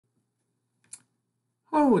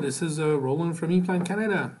Hello, this is Roland from EPLAN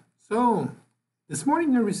Canada. So, this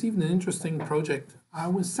morning I received an interesting project. I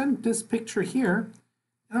was sent this picture here,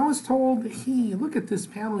 and I was told, hey, look at this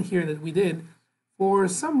panel here that we did. For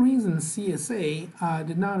some reason, CSA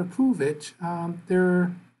did not approve it.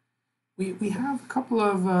 We have a couple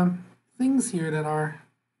of things here that are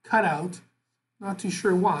cut out, not too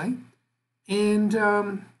sure why.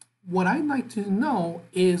 And what I'd like to know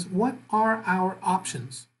is what are our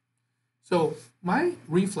options? So my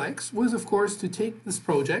reflex was, of course, to take this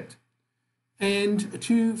project and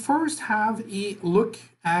to first have a look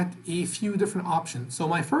at a few different options. So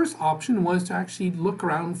my first option was to actually look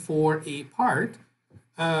around for a part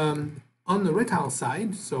on the retail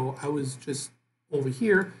side. So I was just over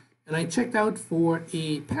here and I checked out for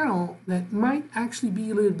a panel that might actually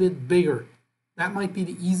be a little bit bigger. That might be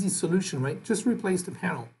the easy solution, right? Just replace the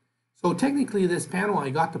panel. So technically this panel,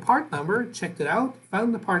 I got the part number, checked it out,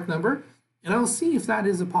 found the part number, and I'll see if that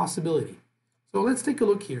is a possibility. So let's take a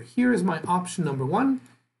look here. Here is my option number one.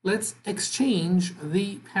 Let's exchange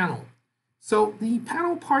the panel. So the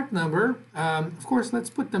panel part number, of course, let's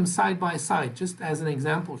put them side by side, just as an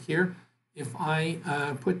example here. If I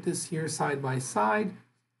put this here side by side,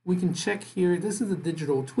 we can check here. This is a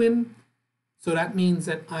digital twin. So that means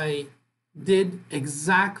that I did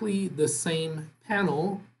exactly the same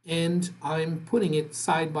panel and I'm putting it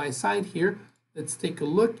side by side here. Let's take a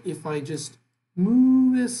look. If I just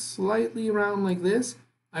move this slightly around like this,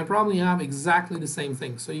 I probably have exactly the same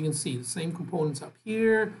thing. So you can see the same components up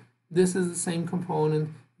here. This is the same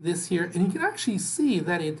component, this here. And you can actually see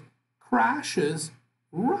that it crashes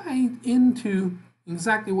right into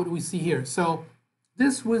exactly what we see here. So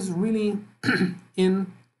this was really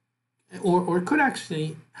in, or could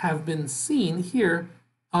actually have been seen here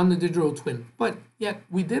on the digital twin. But yet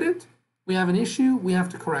we did it. We have an issue. We have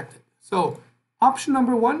to correct it. So option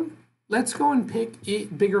number one, let's go and pick a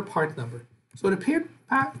bigger part number. So the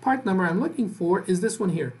part number I'm looking for is this one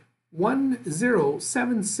here,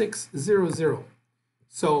 107600.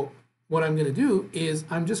 So what I'm going to do is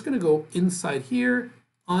I'm just going to go inside here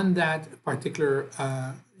on that particular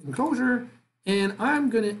enclosure, and I'm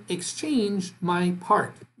going to exchange my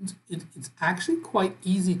part. It's actually quite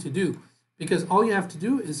easy to do because all you have to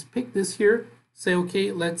do is pick this here, say,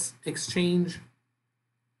 okay, let's exchange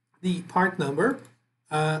the part number.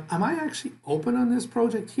 Am I actually open on this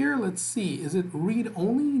project here? Let's see. Is it read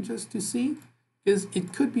only, just to see? Because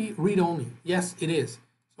it could be read only. Yes, it is.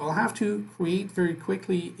 So I'll have to create very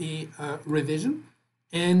quickly a revision.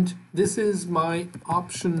 And this is my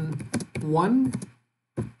option one,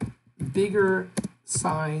 bigger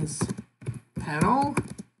size panel,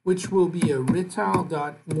 which will be a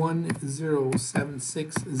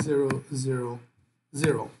retail.1076000.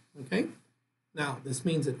 Okay. Now this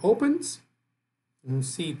means it opens. And you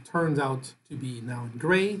see it turns out to be now in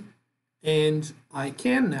gray, and I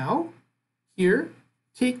can now here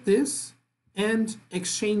take this and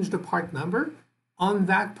exchange the part number on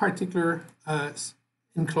that particular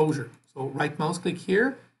enclosure. So right mouse click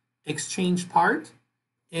here, exchange part,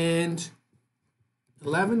 and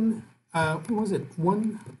 11 what was it,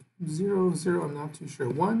 100, I'm not too sure,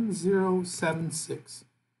 1076.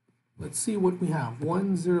 Let's see what we have.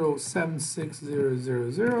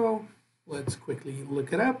 1076000. Let's quickly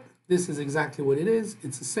look it up. This is exactly what it is.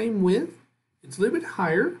 It's the same width. It's a little bit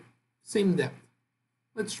higher, same depth.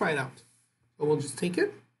 Let's try it out. So we'll just take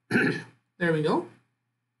it. There we go.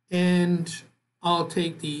 And I'll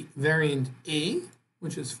take the variant A,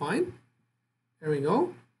 which is fine. There we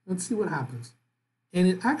go. Let's see what happens. And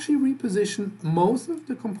it actually repositioned most of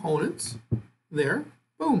the components there.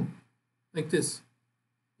 Boom, like this.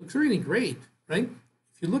 Looks really great, right?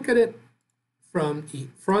 If you look at it from the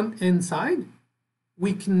front and side,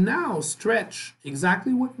 we can now stretch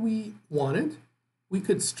exactly what we wanted. We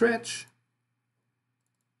could stretch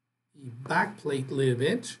the back plate a little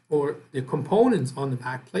bit, or the components on the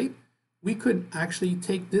back plate. We could actually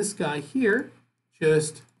take this guy here,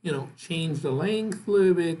 just, you know, change the length a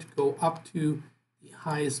little bit, go up to the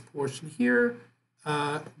highest portion here,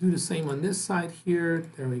 do the same on this side here.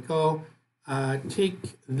 There we go.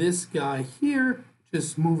 Take this guy here,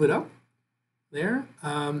 just move it up. There,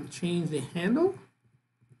 change the handle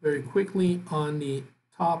very quickly on the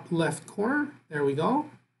top left corner. There we go.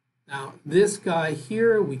 Now this guy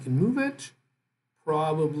here, we can move it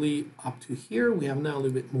probably up to here. We have now a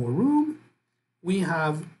little bit more room. We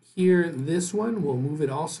have here this one, we'll move it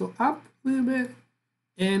also up a little bit,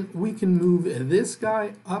 and we can move this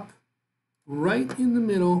guy up right in the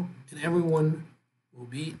middle, and everyone will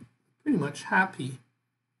be pretty much happy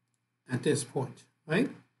at this point, right?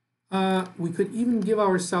 We could even give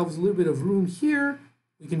ourselves a little bit of room here.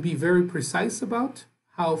 We can be very precise about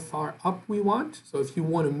how far up we want. So if you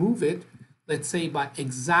want to move it, let's say by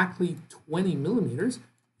exactly 20 millimeters,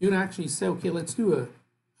 you can actually say, okay, let's do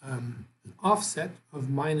an offset of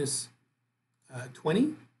minus 20.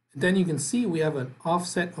 And then you can see we have an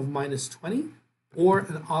offset of minus 20 or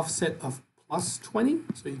an offset of plus 20.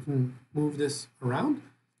 So you can move this around.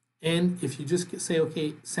 And if you just say,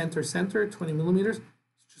 okay, center, 20 millimeters,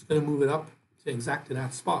 it's just going to move it up to exactly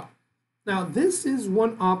that spot. Now, this is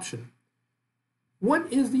one option.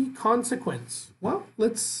 What is the consequence? Well,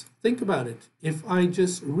 let's think about it. If I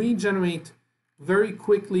just regenerate very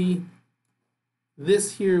quickly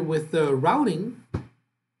this here with the routing,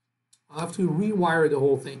 I'll have to rewire the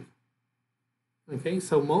whole thing. Okay,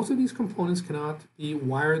 so most of these components cannot be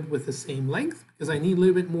wired with the same length because I need a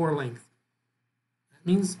little bit more length. That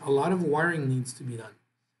means a lot of wiring needs to be done.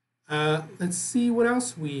 Let's see what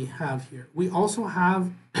else we have here. We also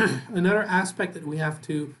have another aspect that we have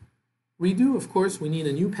to redo. Of course, we need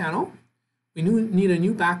a new panel. We need a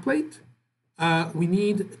new backplate. We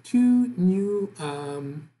need two new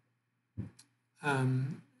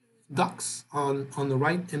ducts on the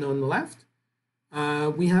right and on the left.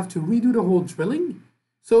 We have to redo the whole drilling.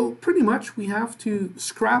 So pretty much we have to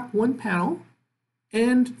scrap one panel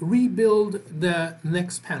and rebuild the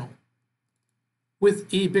next panel with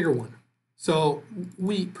a bigger one. So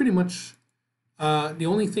we pretty much, the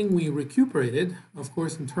only thing we recuperated, of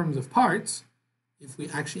course, in terms of parts, if we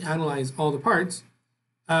actually analyze all the parts,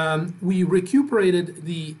 we recuperated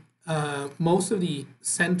the most of the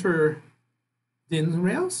center DIN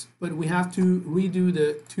rails, but we have to redo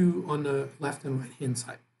the two on the left and right hand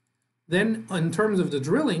side. Then in terms of the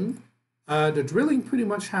drilling pretty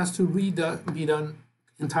much has to be done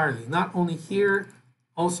entirely. Not only here,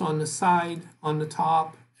 also on the side, on the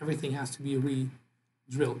top, everything has to be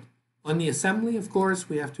re-drilled. On the assembly, of course,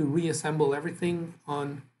 we have to reassemble everything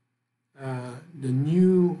on the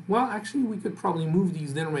new, well, actually, we could probably move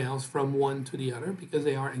these DIN rails from one to the other because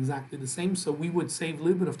they are exactly the same. So we would save a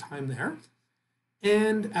little bit of time there.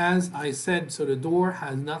 And as I said, so the door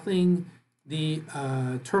has nothing. The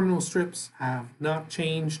terminal strips have not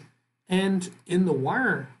changed. And in the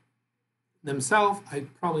wire themselves, I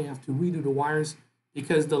probably have to redo the wires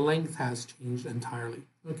because the length has changed entirely.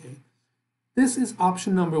 Okay, this is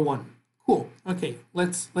option number one. Cool. Okay,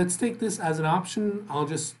 let's take this as an option. I'll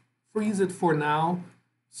just freeze it for now.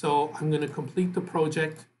 So I'm going to complete the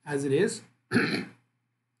project as it is.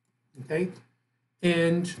 Okay,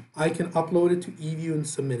 and I can upload it to eView and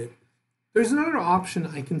submit it. There's another option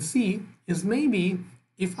I can see is maybe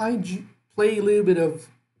if I play a little bit of,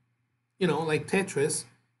 you know, like Tetris,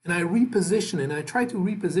 and I reposition and I try to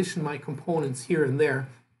reposition my components here and there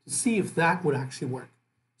to see if that would actually work.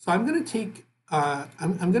 So I'm going to take,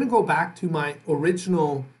 I'm going to go back to my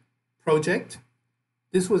original project.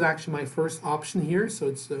 This was actually my first option here, so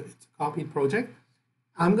it's a copied project.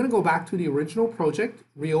 I'm going to go back to the original project,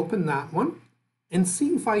 reopen that one, and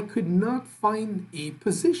see if I could not find a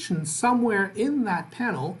position somewhere in that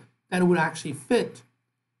panel that would actually fit.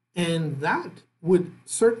 And that would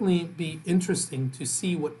certainly be interesting to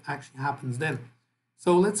see what actually happens then.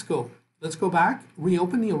 So let's go. Let's go back,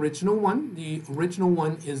 reopen the original one. The original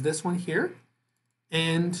one is this one here.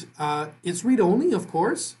 And it's read-only, of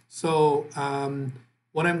course. So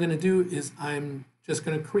what I'm going to do is I'm just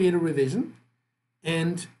going to create a revision.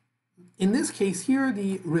 And in this case here,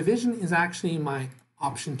 the revision is actually my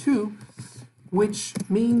option 2, which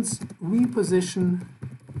means reposition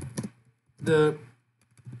the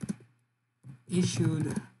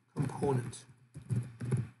issued component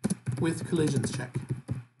with collisions check.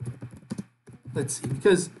 Let's see,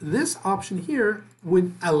 because this option here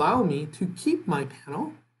would allow me to keep my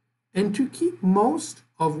panel and to keep most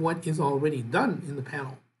of what is already done in the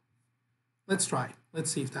panel. Let's try. Let's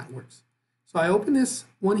see if that works. So I open this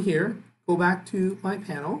one here, go back to my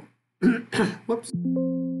panel. Whoops.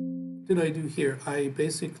 What did I do here? I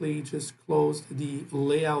basically just closed the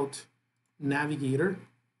layout navigator.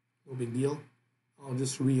 No big deal. I'll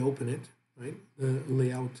just reopen it, right? The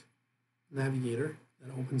layout navigator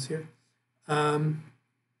that opens here. And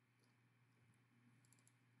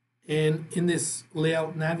in this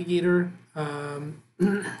layout navigator,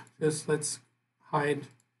 just let's hide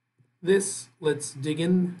this. Let's dig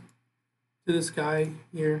in to this guy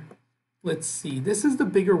here. Let's see. This is the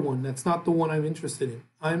bigger one. That's not the one I'm interested in.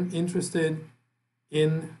 I'm interested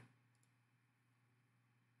in,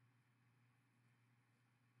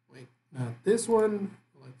 wait, not this one.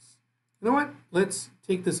 Let's, you know what? Let's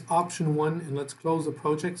take this option 1 and let's close the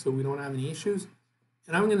project so we don't have any issues.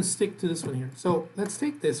 And I'm going to stick to this one here. So let's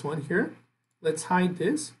take this one here. Let's hide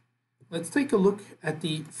this. Let's take a look at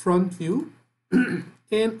the front view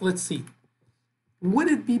and let's see. would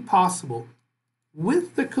it be possible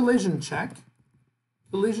with the collision check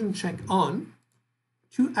on,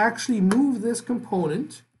 to actually move this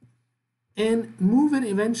component and move it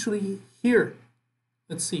eventually here?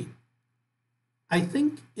 Let's see. I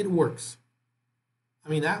think it works. I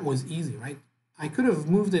mean, that was easy, right? I could have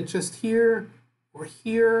moved it just here or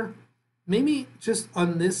here, maybe just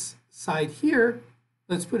on this side here.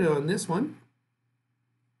 Let's put it on this one.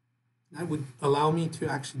 That would allow me to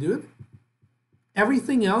actually do it.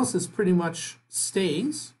 Everything else is pretty much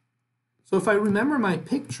stays. So if I remember my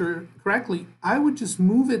picture correctly, I would just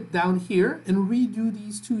move it down here and redo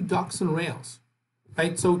these two ducts and rails,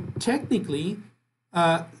 right? So technically,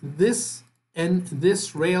 this and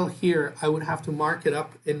this rail here, I would have to mark it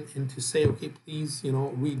up and to say, okay, please,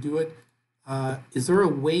 redo it. Is there a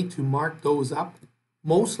way to mark those up?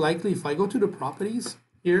 Most likely, if I go to the properties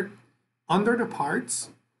here, under the parts,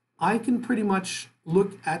 I can pretty much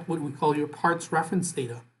look at what we call your parts reference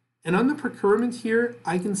data. And on the procurement here,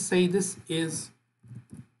 I can say this is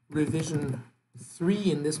revision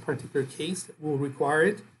 3 in this particular case that will require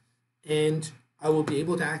it. And I will be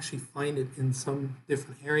able to actually find it in some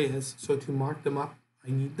different areas. So to mark them up,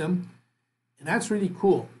 I need them. And that's really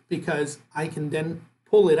cool because I can then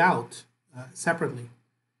pull it out separately.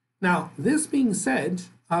 Now, this being said,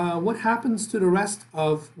 what happens to the rest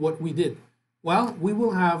of what we did? Well, we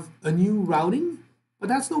will have a new routing, but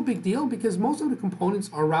that's no big deal because most of the components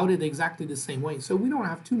are routed exactly the same way. So we don't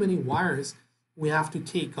have too many wires we have to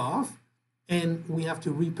take off and we have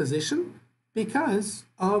to reposition because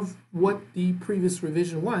of what the previous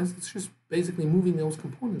revision was. It's just basically moving those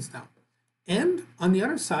components down. And on the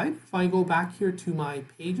other side, if I go back here to my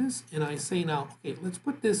pages and I say now, okay, let's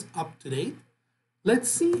put this up to date. Let's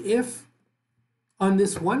see if on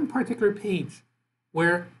this one particular page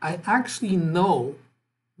where I actually know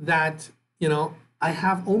that, I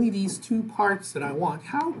have only these two parts that I want,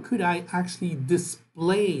 how could I actually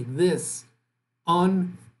display this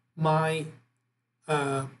on my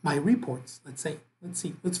my reports? Let's see.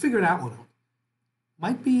 Let's figure that one out.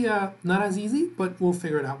 Might be not as easy, but we'll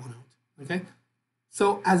figure that one out. Okay.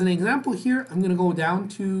 So as an example here, I'm going to go down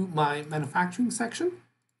to my manufacturing section,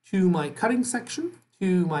 to my cutting section,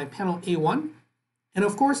 to my panel A1. And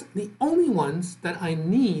of course, the only ones that I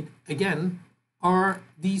need, again, are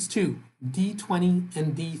these two, D20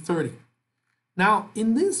 and D30. Now,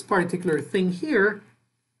 in this particular thing here,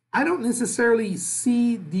 I don't necessarily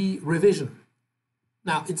see the revision.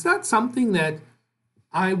 Now, it's not something that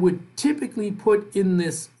I would typically put in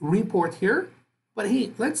this report here, but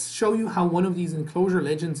hey, let's show you how one of these enclosure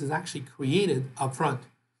legends is actually created up front.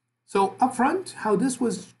 So up front, how this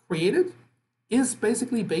was created is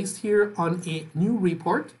basically based here on a new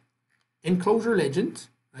report, enclosure legend,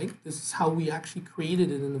 right? This is how we actually created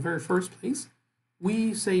it in the very first place.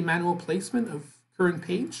 We say manual placement of current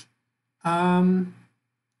page. Can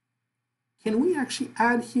we actually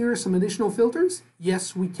add here some additional filters?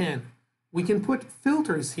 Yes, we can. We can put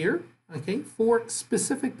filters here, okay, for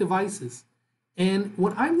specific devices. And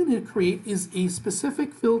what I'm going to create is a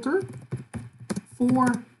specific filter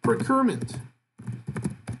for procurement.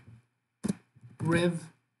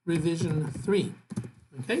 Revision 3.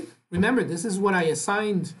 Okay, remember this is what I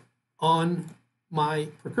assigned on my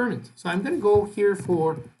procurement. So I'm going to go here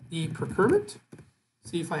for the procurement,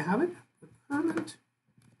 see if I have it. Procurement,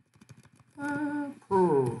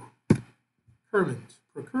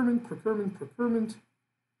 procurement,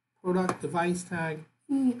 product device tag.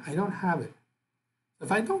 I don't have it.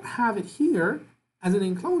 If I don't have it here as an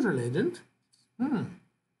enclosure legend,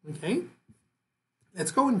 okay.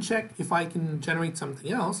 Let's go and check if I can generate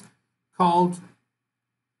something else called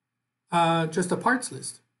just a parts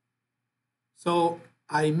list. So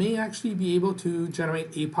I may actually be able to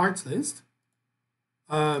generate a parts list,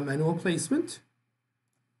 manual placement,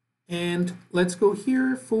 and let's go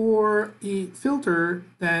here for a filter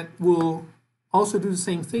that will also do the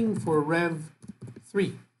same thing for Rev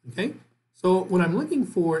 3. Okay, so what I'm looking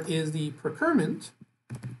for is the procurement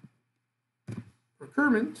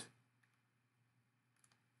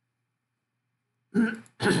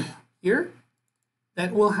here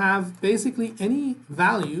that will have basically any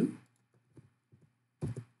value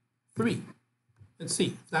 3. Let's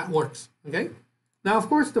see if that works. Okay, now of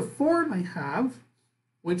course the form I have,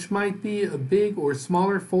 which might be a big or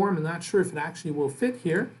smaller form, I'm not sure if it actually will fit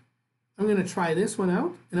here. I'm going to try this one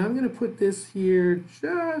out and I'm going to put this here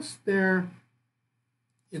just there.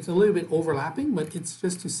 It's a little bit overlapping, but it's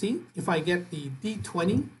just to see if I get the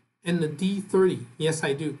D20 and the D30. Yes,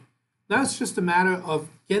 I do. Now it's just a matter of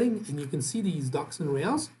getting, and you can see these ducts and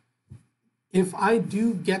rails. If I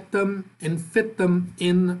do get them and fit them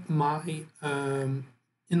in my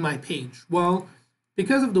page, well,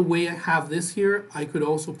 because of the way I have this here, I could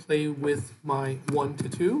also play with my 1 to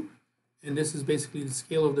 2. And this is basically the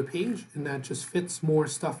scale of the page, and that just fits more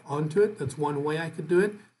stuff onto it. That's one way I could do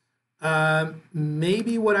it.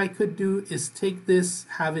 Maybe what I could do is take this,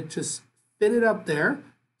 have it just fit it up there.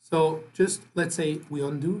 So just let's say we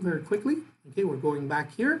undo very quickly. Okay, we're going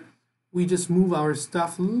back here. We just move our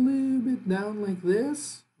stuff a little bit down like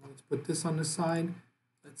this. Let's put this on the side.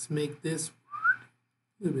 Let's make this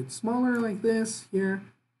a little bit smaller like this here.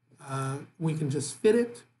 We can just fit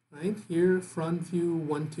it right here, front view,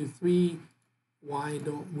 1, 2, 3. Why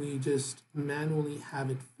don't we just manually have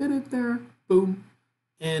it fitted there? Boom.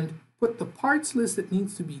 And put the parts list that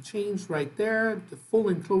needs to be changed right there, the full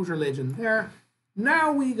enclosure legend there.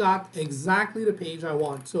 Now we got exactly the page I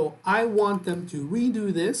want. So I want them to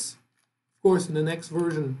redo this. Of course, in the next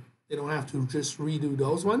version, they don't have to just redo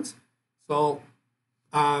those ones. So,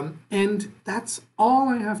 and that's all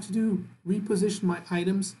I have to do. Reposition my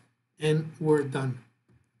items and we're done.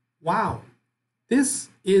 Wow, this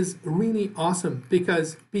is really awesome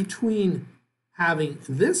because between having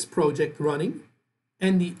this project running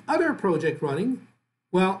and the other project running,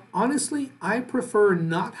 well, honestly, I prefer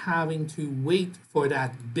not having to wait for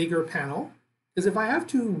that bigger panel, because if I have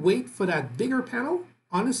to wait for that bigger panel,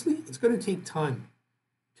 honestly, it's going to take time.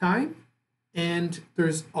 And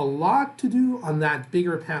there's a lot to do on that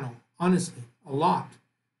bigger panel, honestly, a lot.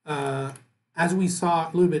 As we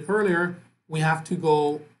saw a little bit earlier, we have to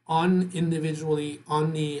go on individually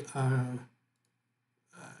on the,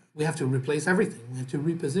 we have to replace everything. We have to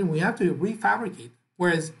reposition, we have to refabricate.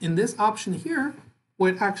 Whereas in this option here,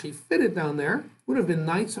 where it actually fitted down there, would have been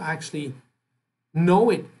nice to actually know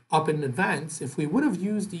it up in advance. If we would have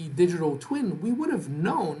used the digital twin, we would have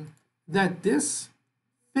known that this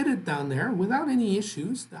fitted down there without any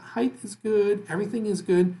issues. The height is good, everything is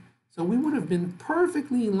good. So we would have been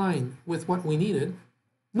perfectly in line with what we needed.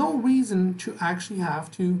 No reason to actually have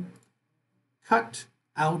to cut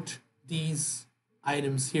out these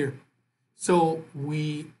items here. So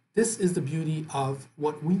this is the beauty of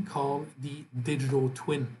what we call the digital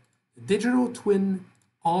twin. The digital twin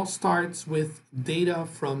all starts with data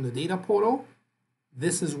from the data portal.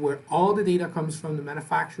 This is where all the data comes from. The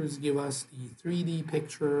manufacturers give us the 3D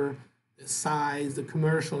picture, the size, the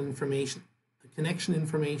commercial information, the connection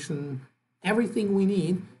information, everything we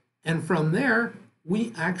need. And from there,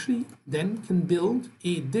 we actually then can build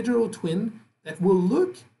a digital twin that will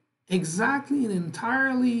look exactly and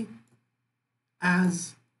entirely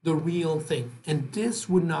as the real thing. And this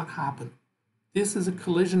would not happen. This is a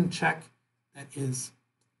collision check that is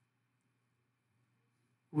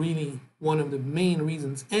really one of the main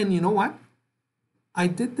reasons. And you know what? I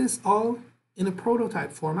did this all in a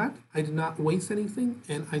prototype format. I did not waste anything.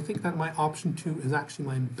 And I think that my option 2 is actually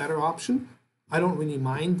my better option. I don't really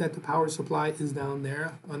mind that the power supply is down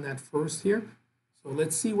there on that first here. So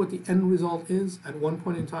let's see what the end result is. At one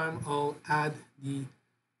point in time, I'll add the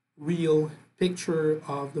real picture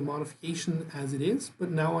of the modification as it is,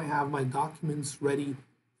 but now I have my documents ready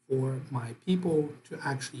for my people to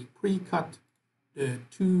actually pre-cut the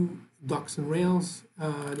 2 ducts and rails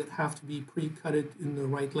that have to be pre-cutted in the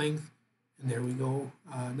right length, and there we go.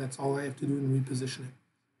 That's all I have to do in reposition it.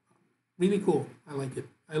 Really cool. I like it.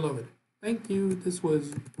 I love it. Thank you. This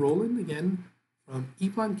was Roland again from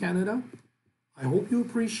EPLAN Canada. I hope you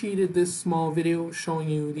appreciated this small video showing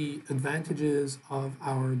you the advantages of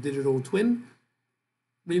our digital twin.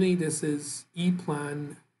 Really, this is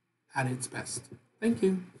EPLAN at its best. Thank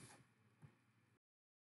you.